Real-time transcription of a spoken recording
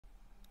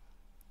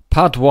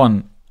Part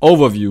 1.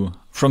 Overview.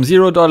 From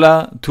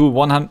 $0 to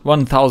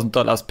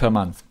 $1,000 per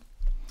month.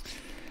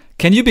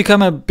 Can you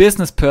become a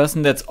business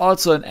person that's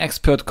also an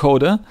expert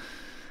coder?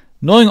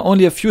 Knowing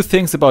only a few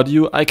things about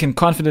you, I can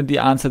confidently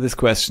answer this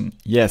question.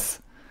 Yes.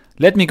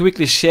 Let me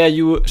quickly share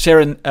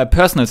a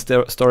personal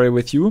story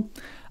with you.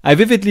 I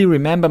vividly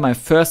remember my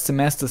first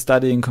semester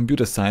studying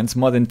computer science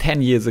more than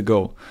 10 years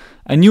ago.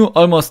 I knew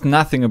almost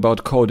nothing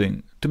about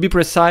coding. To be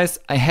precise,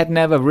 I had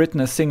never written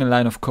a single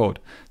line of code.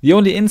 The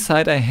only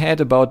insight I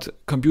had about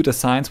computer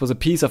science was a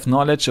piece of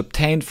knowledge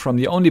obtained from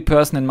the only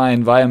person in my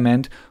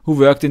environment who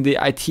worked in the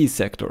IT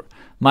sector,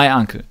 my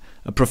uncle,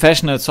 a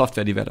professional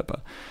software developer.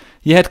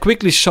 He had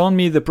quickly shown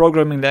me the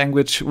programming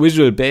language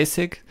Visual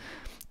Basic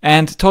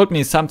and told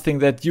me something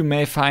that you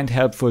may find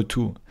helpful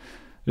too.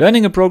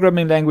 Learning a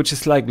programming language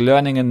is like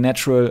learning a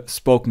natural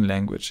spoken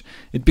language.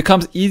 It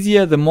becomes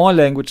easier the more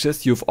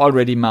languages you've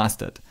already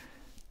mastered.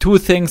 Two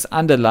things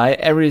underlie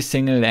every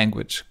single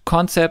language: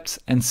 concepts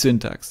and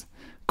syntax.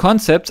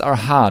 Concepts are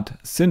hard,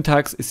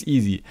 syntax is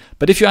easy.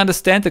 But if you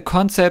understand the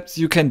concepts,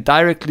 you can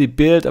directly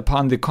build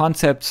upon the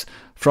concepts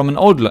from an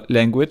old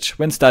language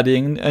when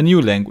studying a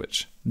new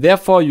language.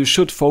 Therefore, you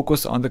should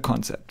focus on the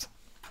concepts.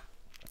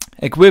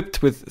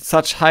 Equipped with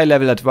such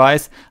high-level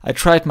advice, I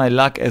tried my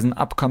luck as an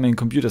upcoming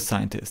computer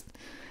scientist.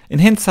 In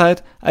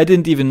hindsight, I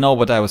didn't even know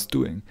what I was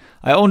doing.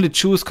 I only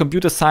chose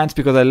computer science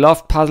because I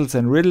loved puzzles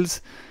and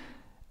riddles,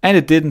 and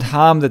it didn't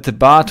harm that the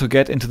bar to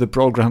get into the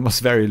program was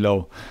very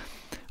low.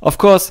 Of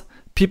course,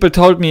 people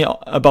told me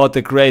about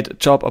the great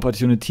job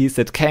opportunities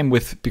that came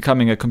with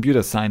becoming a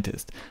computer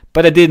scientist,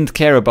 but I didn't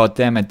care about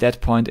them at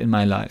that point in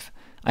my life.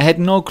 I had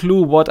no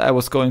clue what I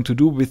was going to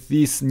do with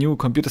these new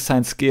computer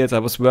science skills I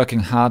was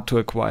working hard to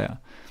acquire.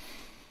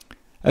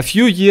 A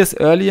few years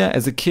earlier,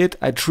 as a kid,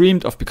 I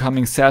dreamed of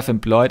becoming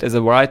self-employed as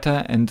a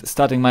writer and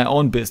starting my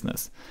own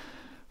business.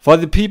 For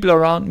the people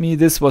around me,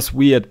 this was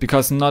weird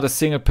because not a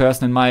single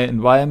person in my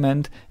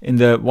environment, in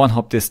the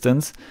one-hop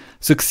distance,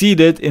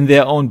 succeeded in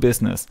their own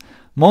business.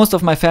 Most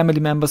of my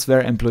family members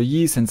were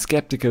employees and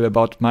skeptical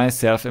about my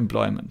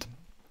self-employment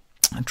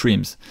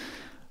dreams.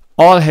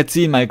 All had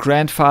seen my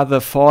grandfather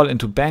fall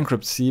into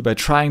bankruptcy by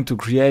trying to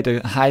create a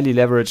highly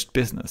leveraged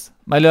business.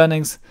 My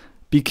learnings: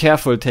 be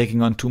careful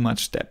taking on too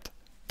much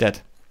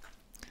debt.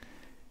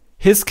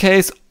 His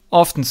case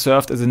often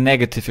served as a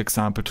negative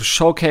example to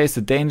showcase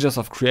the dangers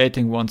of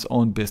creating one's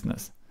own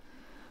business.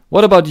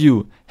 What about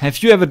you?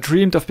 Have you ever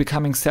dreamed of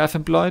becoming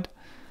self-employed?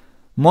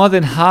 More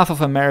than half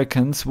of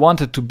Americans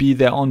wanted to be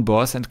their own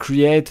boss and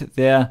create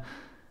their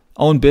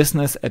own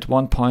business at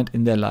one point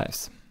in their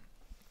lives.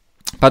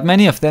 But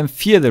many of them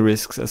fear the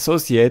risks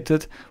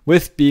associated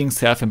with being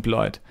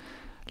self-employed.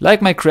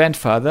 Like my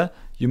grandfather,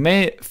 you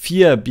may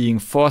fear being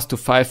forced to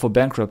file for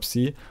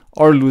bankruptcy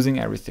or losing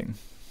everything.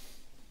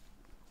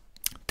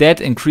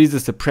 Debt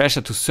increases the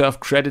pressure to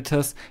serve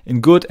creditors in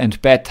good and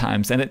bad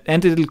times, and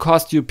it'll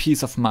cost you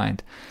peace of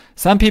mind.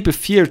 Some people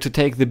fear to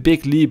take the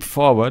big leap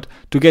forward,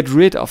 to get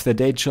rid of their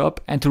day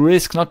job and to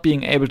risk not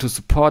being able to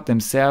support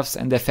themselves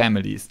and their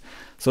families.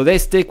 So they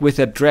stick with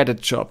their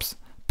dreaded jobs,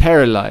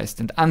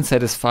 paralyzed and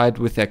unsatisfied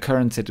with their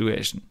current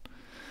situation.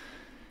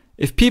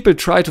 If people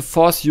try to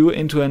force you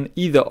into an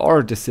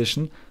either-or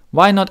decision,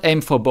 why not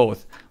aim for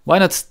both? Why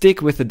not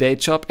stick with the day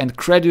job and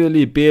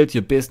gradually build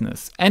your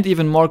business, and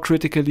even more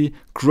critically,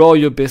 grow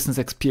your business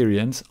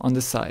experience on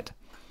the side?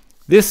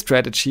 This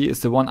strategy is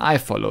the one I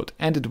followed,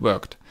 and it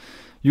worked.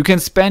 You can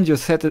spend your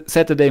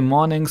Saturday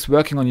mornings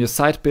working on your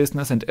side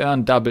business and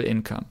earn double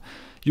income.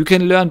 You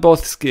can learn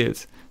both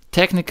skills,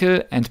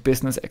 technical and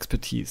business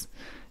expertise.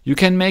 You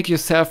can make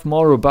yourself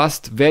more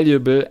robust,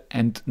 valuable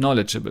and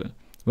knowledgeable.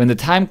 When the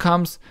time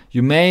comes,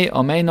 you may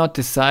or may not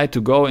decide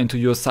to go into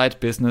your side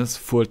business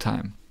full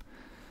time.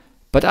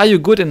 But are you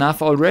good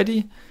enough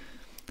already?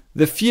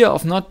 The fear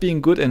of not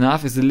being good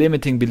enough is a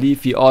limiting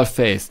belief we all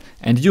face,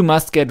 and you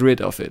must get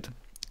rid of it.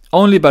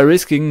 Only by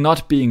risking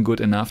not being good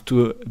enough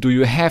do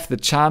you have the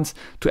chance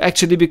to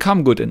actually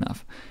become good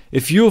enough.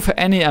 If you have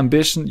any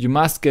ambition, you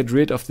must get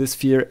rid of this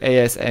fear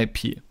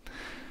ASAP.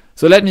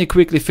 So let me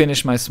quickly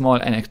finish my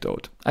small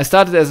anecdote. I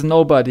started as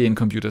nobody in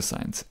computer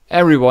science.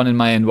 Everyone in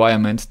my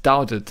environment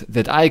doubted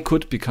that I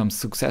could become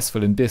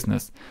successful in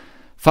business.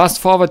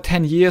 Fast forward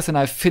 10 years and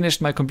I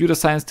finished my computer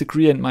science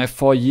degree and my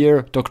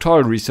 4-year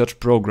doctoral research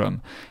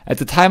program. At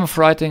the time of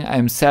writing, I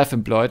am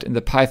self-employed in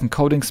the Python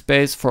coding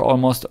space for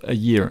almost a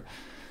year.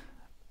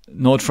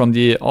 Note from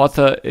the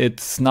author,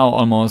 it's now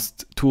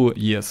almost 2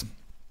 years.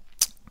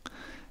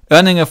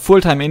 Earning a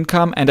full-time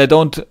income, and I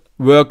don't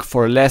work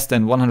for less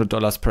than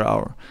 $100 per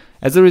hour.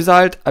 As a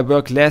result, I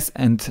work less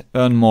and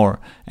earn more,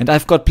 and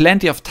I've got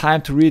plenty of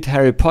time to read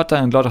Harry Potter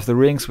and Lord of the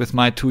Rings with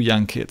my 2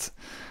 young kids.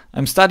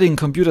 I'm studying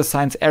computer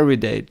science every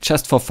day,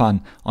 just for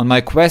fun, on my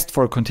quest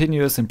for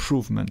continuous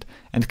improvement,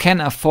 and can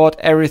afford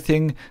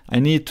everything I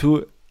need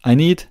to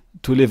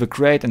live a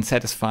great and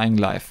satisfying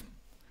life.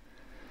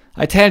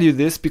 I tell you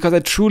this because I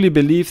truly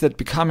believe that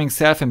becoming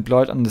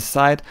self-employed on the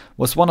side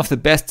was one of the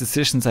best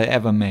decisions I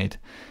ever made.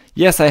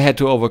 Yes, I had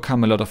to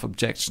overcome a lot of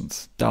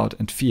objections, doubt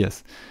and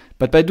fears.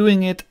 But by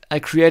doing it, I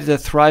created a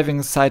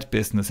thriving side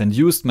business and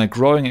used my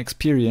growing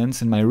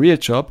experience in my real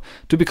job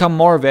to become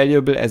more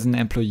valuable as an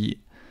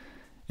employee.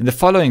 In the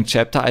following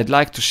chapter, I'd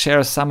like to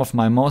share some of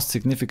my most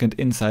significant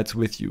insights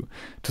with you,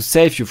 to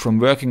save you from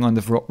working on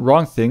the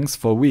wrong things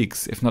for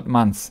weeks, if not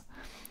months.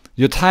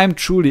 Your time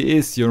truly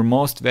is your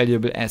most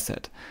valuable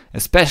asset,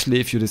 especially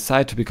if you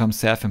decide to become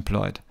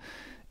self-employed.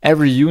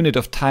 Every unit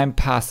of time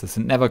passes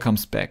and never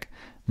comes back.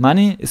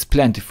 Money is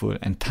plentiful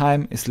and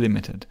time is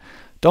limited.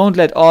 Don't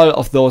let all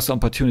of those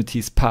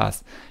opportunities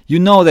pass. You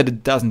know that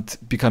it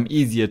doesn't become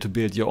easier to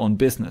build your own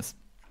business.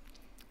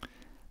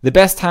 The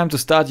best time to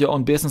start your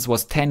own business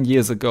was 10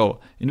 years ago,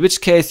 in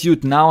which case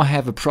you'd now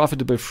have a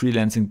profitable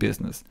freelancing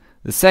business.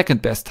 The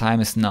second best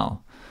time is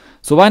now.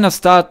 So why not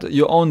start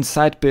your own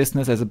side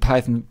business as a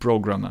Python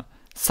programmer?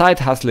 Side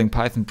hustling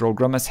Python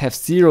programmers have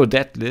zero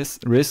debt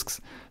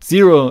risks,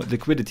 zero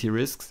liquidity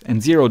risks,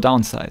 and zero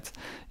downsides.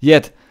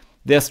 Yet,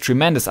 there's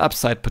tremendous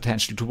upside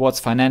potential towards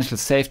financial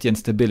safety and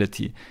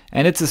stability,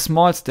 and it's a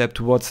small step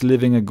towards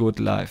living a good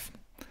life.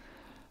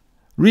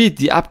 Read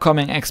the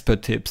upcoming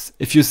expert tips.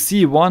 If you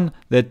see one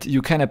that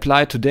you can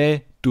apply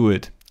today, do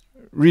it.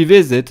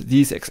 Revisit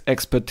these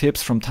expert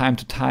tips from time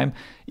to time.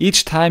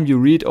 Each time you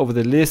read over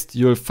the list,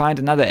 you'll find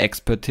another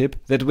expert tip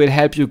that will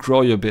help you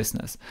grow your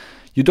business.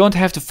 You don't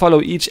have to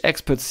follow each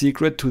expert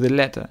secret to the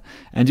letter,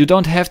 and you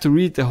don't have to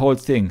read the whole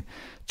thing.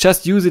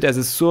 Just use it as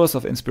a source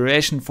of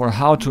inspiration for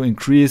how to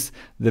increase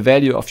the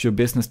value of your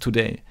business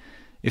today.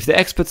 If the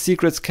expert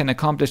secrets can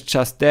accomplish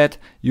just that,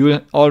 you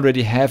will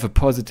already have a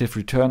positive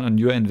return on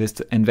your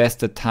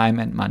invested time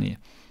and money.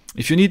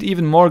 If you need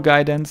even more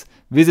guidance,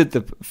 visit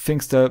the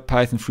Finxter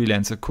Python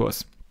Freelancer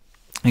course.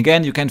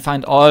 Again, you can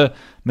find all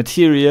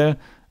material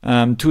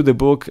to the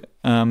book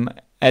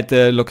at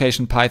the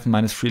location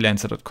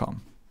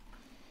python-freelancer.com.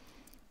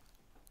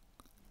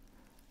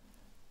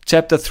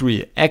 Chapter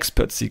 3.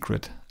 Expert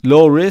Secret.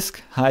 Low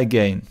risk, high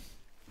gain.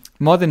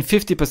 More than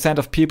 50%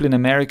 of people in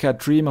America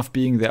dream of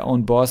being their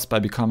own boss by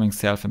becoming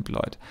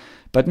self-employed.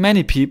 But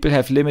many people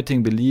have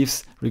limiting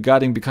beliefs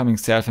regarding becoming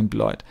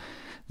self-employed.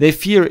 They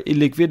fear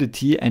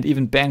illiquidity and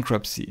even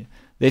bankruptcy.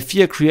 They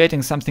fear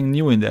creating something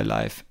new in their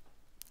life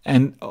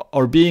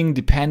or being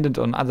dependent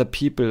on other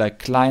people like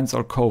clients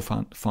or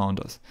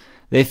co-founders.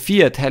 They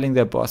fear telling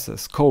their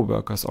bosses,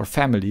 co-workers or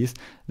families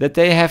that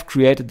they have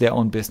created their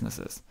own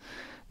businesses.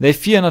 They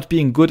fear not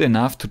being good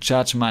enough to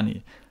charge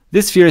money.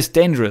 This fear is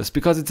dangerous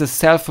because it's a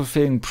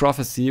self-fulfilling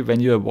prophecy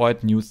when you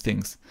avoid new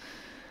things.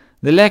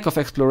 The lack of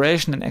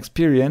exploration and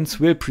experience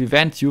will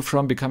prevent you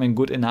from becoming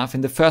good enough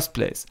in the first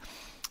place.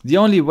 The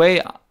only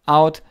way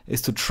out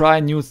is to try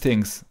new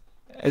things,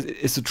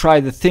 is to try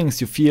the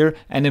things you fear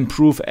and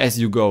improve as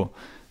you go.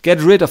 Get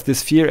rid of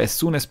this fear as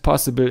soon as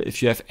possible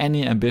if you have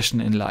any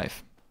ambition in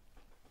life.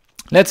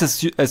 Let's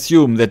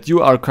assume that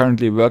you are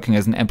currently working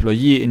as an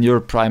employee in your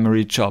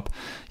primary job.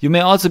 You may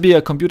also be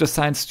a computer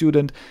science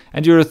student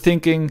and you're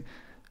thinking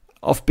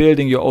of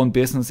building your own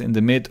business in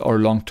the mid or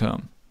long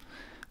term.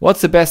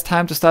 What's the best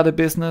time to start a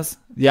business?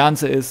 The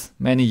answer is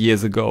many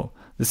years ago.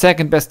 The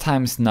second best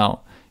time is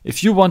now.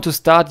 If you want to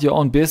start your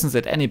own business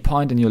at any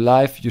point in your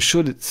life, you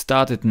should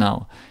start it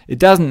now. It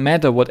doesn't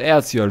matter what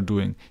else you are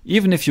doing,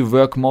 even if you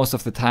work most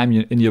of the time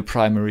in your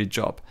primary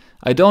job.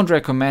 I don't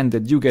recommend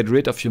that you get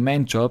rid of your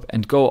main job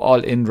and go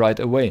all in right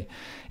away.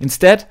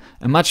 Instead,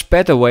 a much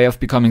better way of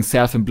becoming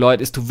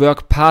self-employed is to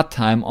work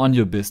part-time on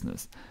your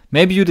business.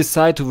 Maybe you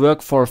decide to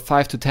work for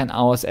 5 to 10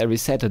 hours every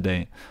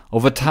Saturday.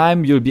 Over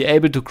time, you'll be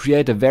able to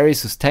create a very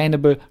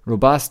sustainable,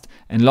 robust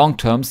and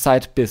long-term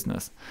side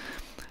business.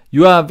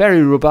 You are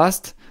very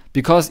robust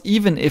because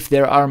even if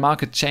there are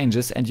market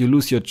changes and you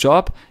lose your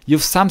job, you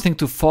have something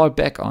to fall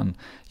back on.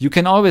 You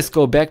can always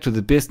go back to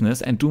the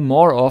business and do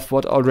more of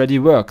what already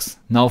works,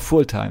 now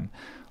full-time.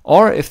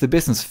 Or if the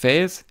business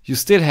fails, you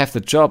still have the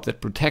job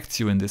that protects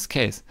you in this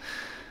case.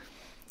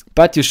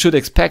 But you should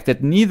expect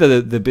that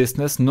neither the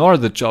business nor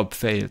the job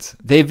fails.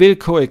 They will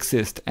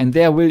coexist and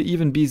there will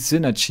even be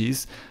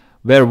synergies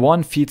where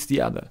one feeds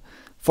the other.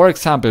 For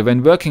example,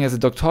 when working as a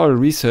doctoral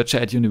researcher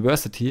at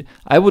university,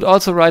 I would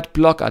also write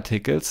blog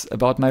articles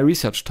about my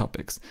research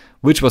topics,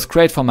 which was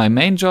great for my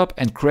main job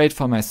and great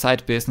for my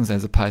side business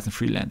as a Python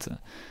freelancer.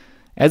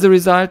 As a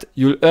result,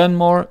 you'll earn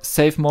more,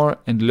 save more,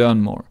 and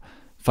learn more.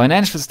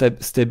 Financial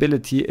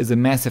stability is a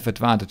massive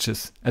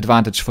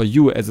advantage for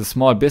you as a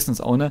small business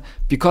owner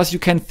because you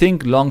can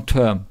think long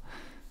term.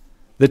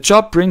 The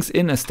job brings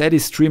in a steady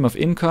stream of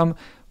income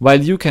while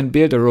you can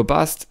build a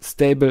robust,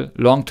 stable,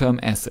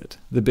 long-term asset,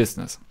 the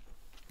business.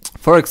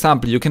 For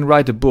example, you can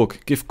write a book,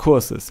 give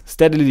courses,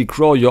 steadily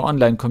grow your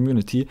online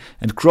community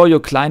and grow your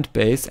client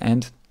base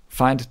and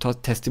find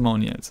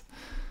testimonials.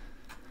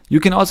 You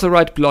can also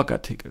write blog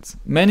articles.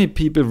 Many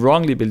people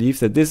wrongly believe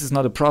that this is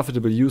not a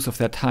profitable use of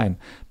their time.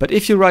 But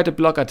if you write a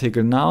blog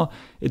article now,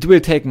 it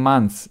will take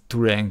months to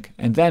rank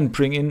and then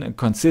bring in a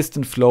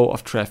consistent flow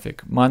of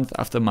traffic month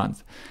after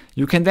month.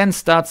 You can then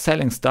start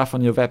selling stuff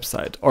on your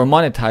website or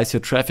monetize your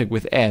traffic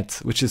with ads,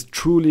 which is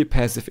truly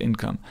passive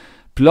income.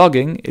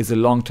 Blogging is a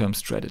long-term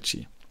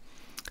strategy.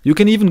 You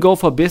can even go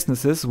for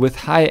businesses with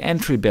high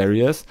entry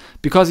barriers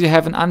because you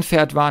have an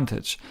unfair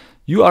advantage.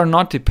 You are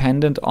not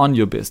dependent on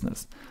your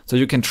business, so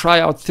you can try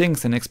out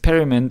things and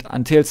experiment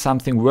until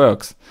something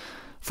works.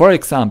 For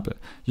example,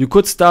 you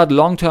could start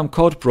long-term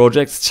code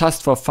projects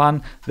just for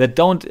fun that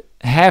don't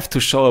have to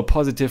show a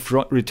positive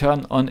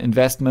return on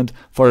investment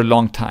for a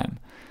long time.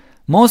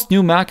 Most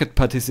new market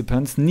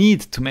participants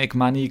need to make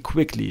money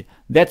quickly.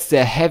 That's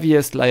their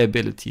heaviest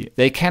liability.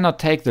 They cannot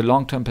take the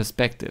long-term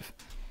perspective.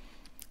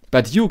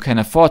 But you can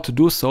afford to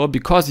do so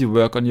because you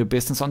work on your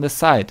business on the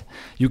side.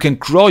 You can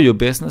grow your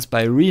business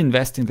by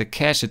reinvesting the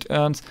cash it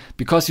earns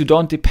because you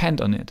don't depend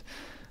on it.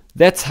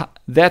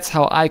 That's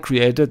how I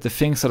created the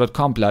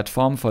Finxter.com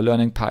platform for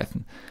learning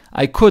Python.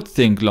 I could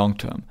think long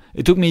term.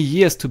 It took me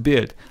years to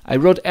build. I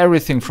wrote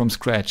everything from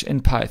scratch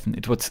in Python.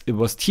 It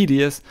was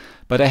tedious,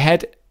 but I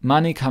had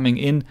money coming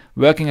in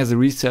working as a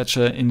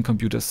researcher in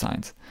computer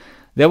science.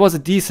 There was a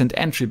decent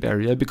entry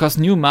barrier because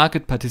new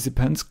market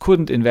participants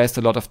couldn't invest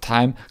a lot of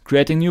time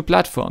creating new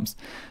platforms.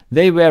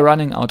 They were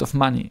running out of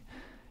money.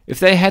 If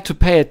they had to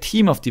pay a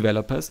team of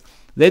developers,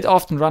 they'd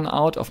often run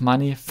out of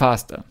money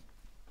faster.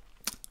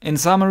 In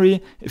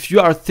summary, if you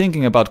are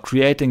thinking about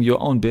creating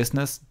your own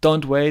business,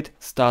 don't wait,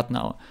 start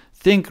now.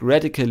 Think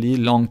radically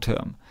long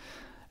term.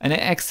 An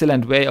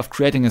excellent way of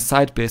creating a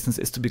side business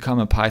is to become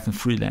a Python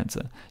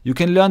freelancer. You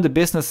can learn the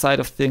business side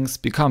of things,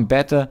 become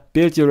better,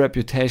 build your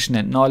reputation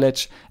and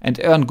knowledge, and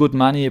earn good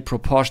money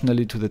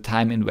proportionally to the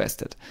time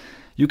invested.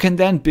 You can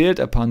then build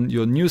upon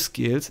your new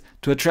skills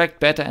to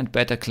attract better and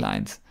better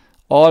clients,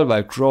 all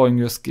while growing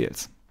your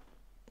skills.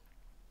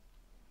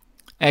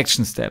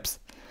 Action steps.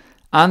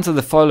 Answer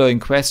the following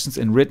questions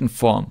in written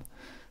form.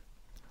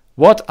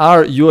 What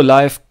are your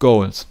life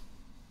goals?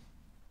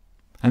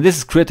 And this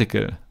is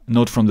critical.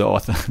 Note from the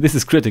author. This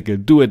is critical.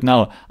 Do it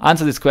now.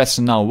 Answer this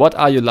question now. What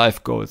are your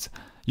life goals?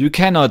 You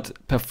cannot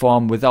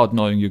perform without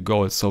knowing your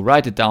goals, so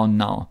write it down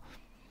now.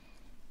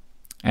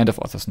 End of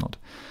author's note.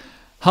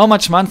 How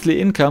much monthly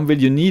income will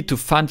you need to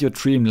fund your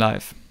dream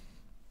life?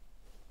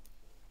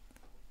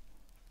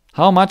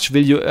 How much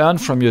will you earn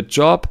from your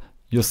job,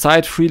 your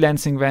side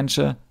freelancing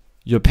venture,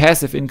 your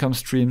passive income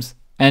streams,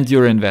 and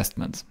your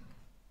investments?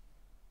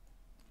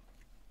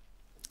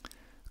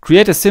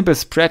 Create a simple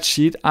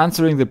spreadsheet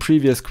answering the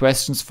previous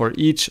questions for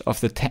each of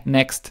the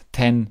next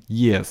 10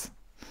 years.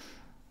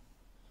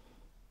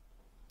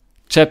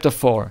 Chapter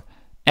 4.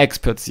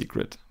 Expert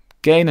Secret.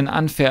 Gain an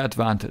unfair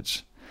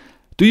advantage.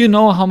 Do you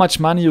know how much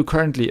money you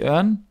currently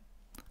earn?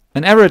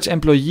 An average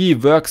employee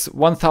works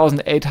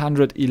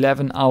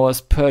 1,811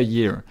 hours per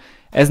year.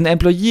 As an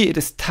employee, it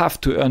is tough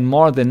to earn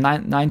more than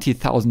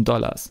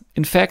 $90,000.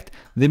 In fact,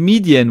 the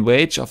median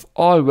wage of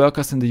all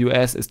workers in the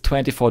US is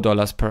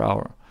 $24 per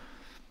hour.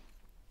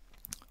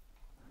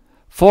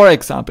 For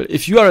example,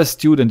 if you are a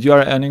student, you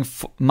are earning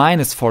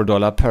minus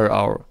 $4 per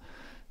hour.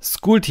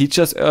 School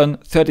teachers earn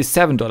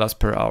 $37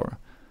 per hour.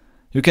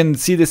 You can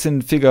see this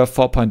in figure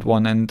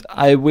 4.1, and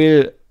I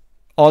will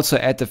also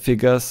add the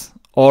figures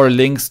or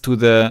links to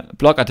the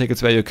blog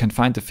articles where you can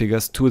find the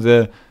figures to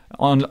the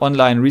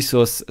online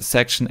resource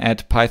section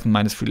at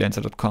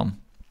python-freelancer.com.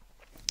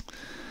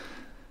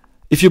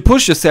 If you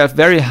push yourself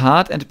very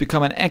hard and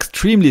become an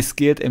extremely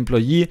skilled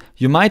employee,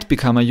 you might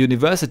become a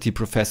university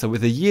professor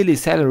with a yearly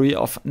salary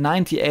of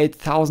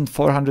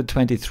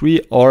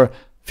 $98,423 or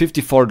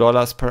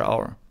 $54 per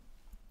hour.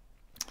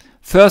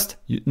 First,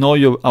 know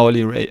your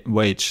hourly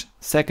wage.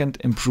 Second,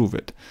 improve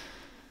it.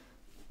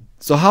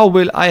 So how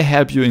will I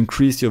help you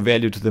increase your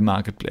value to the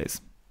marketplace?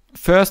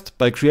 First,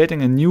 by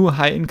creating a new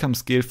high income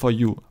skill for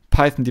you,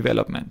 Python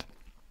development.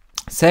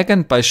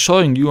 Second, by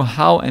showing you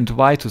how and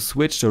why to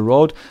switch the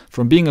road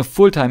from being a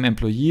full-time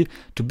employee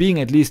to being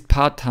at least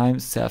part-time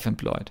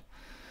self-employed.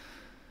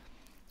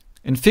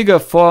 In figure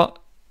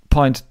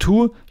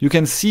 4.2, you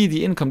can see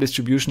the income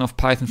distribution of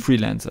Python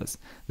freelancers.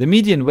 The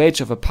median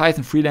wage of a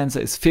Python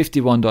freelancer is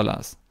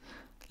 $51.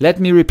 Let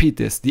me repeat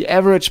this. The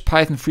average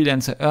Python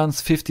freelancer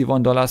earns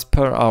 $51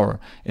 per hour.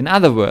 In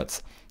other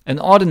words, an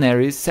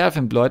ordinary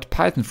self-employed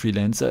Python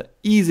freelancer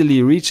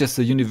easily reaches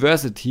the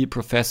university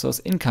professor's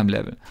income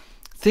level.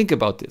 Think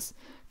about this.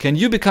 Can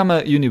you become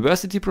a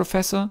university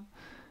professor?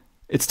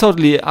 It's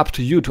totally up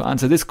to you to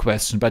answer this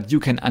question, but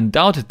you can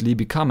undoubtedly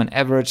become an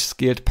average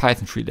skilled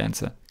Python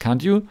freelancer,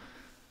 can't you?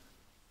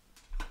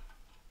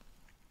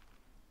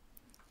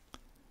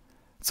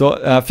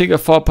 So figure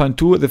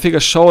 4.2, the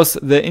figure shows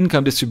the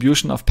income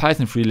distribution of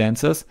Python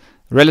freelancers,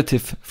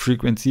 relative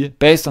frequency,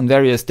 based on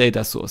various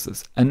data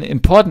sources. An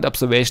important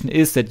observation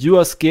is that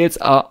your skills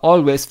are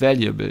always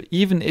valuable,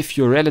 even if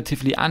you're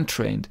relatively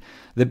untrained.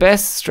 The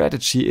best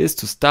strategy is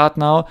to start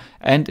now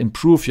and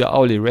improve your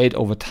hourly rate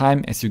over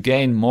time as you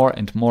gain more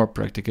and more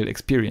practical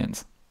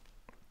experience.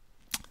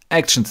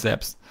 Action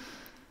steps.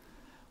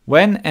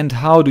 When and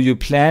how do you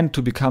plan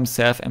to become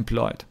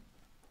self-employed?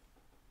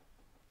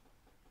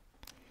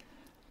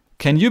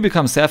 Can you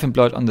become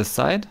self-employed on the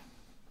side?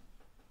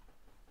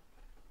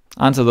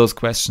 Answer those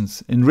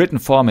questions. In written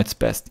form, it's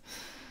best.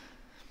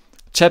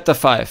 Chapter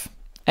 5.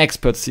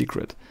 Expert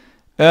Secret.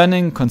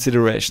 Earning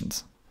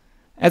considerations.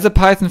 As a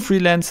Python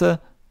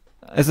freelancer,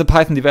 as a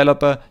Python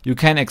developer, you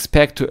can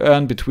expect to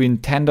earn between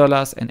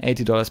 $10 and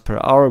 $80 per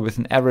hour with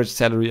an average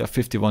salary of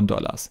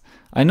 $51.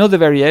 I know the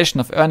variation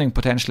of earning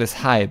potential is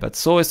high, but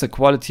so is the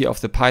quality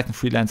of the Python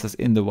freelancers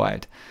in the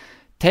wild.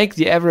 Take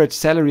the average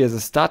salary as a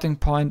starting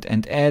point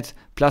and add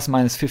plus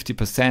minus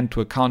 50%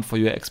 to account for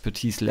your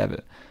expertise level.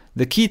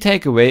 The key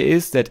takeaway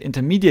is that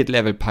intermediate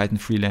level Python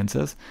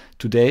freelancers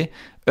today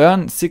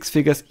earn 6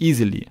 figures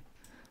easily.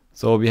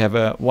 So we have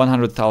a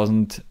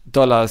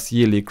 $100,000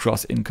 yearly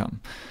gross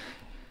income.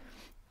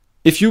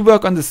 If you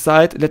work on the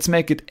site, let's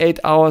make it 8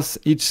 hours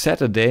each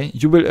Saturday,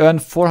 you will earn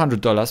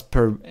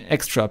 $400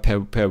 extra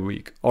per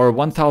week, or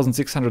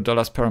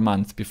 $1,600 per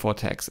month before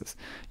taxes.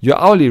 Your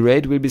hourly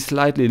rate will be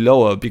slightly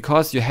lower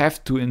because you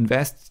have to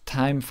invest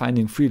time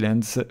finding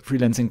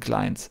freelancing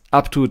clients,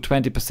 up to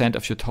 20%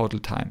 of your total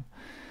time.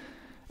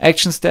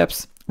 Action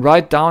steps: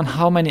 write down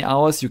how many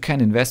hours you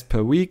can invest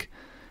per week.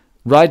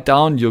 Write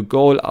down your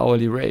goal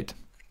hourly rate.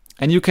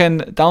 And you can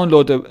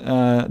download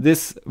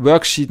this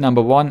worksheet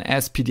number 1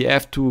 as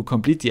PDF to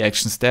complete the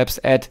action steps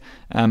at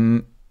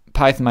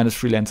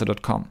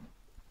python-freelancer.com.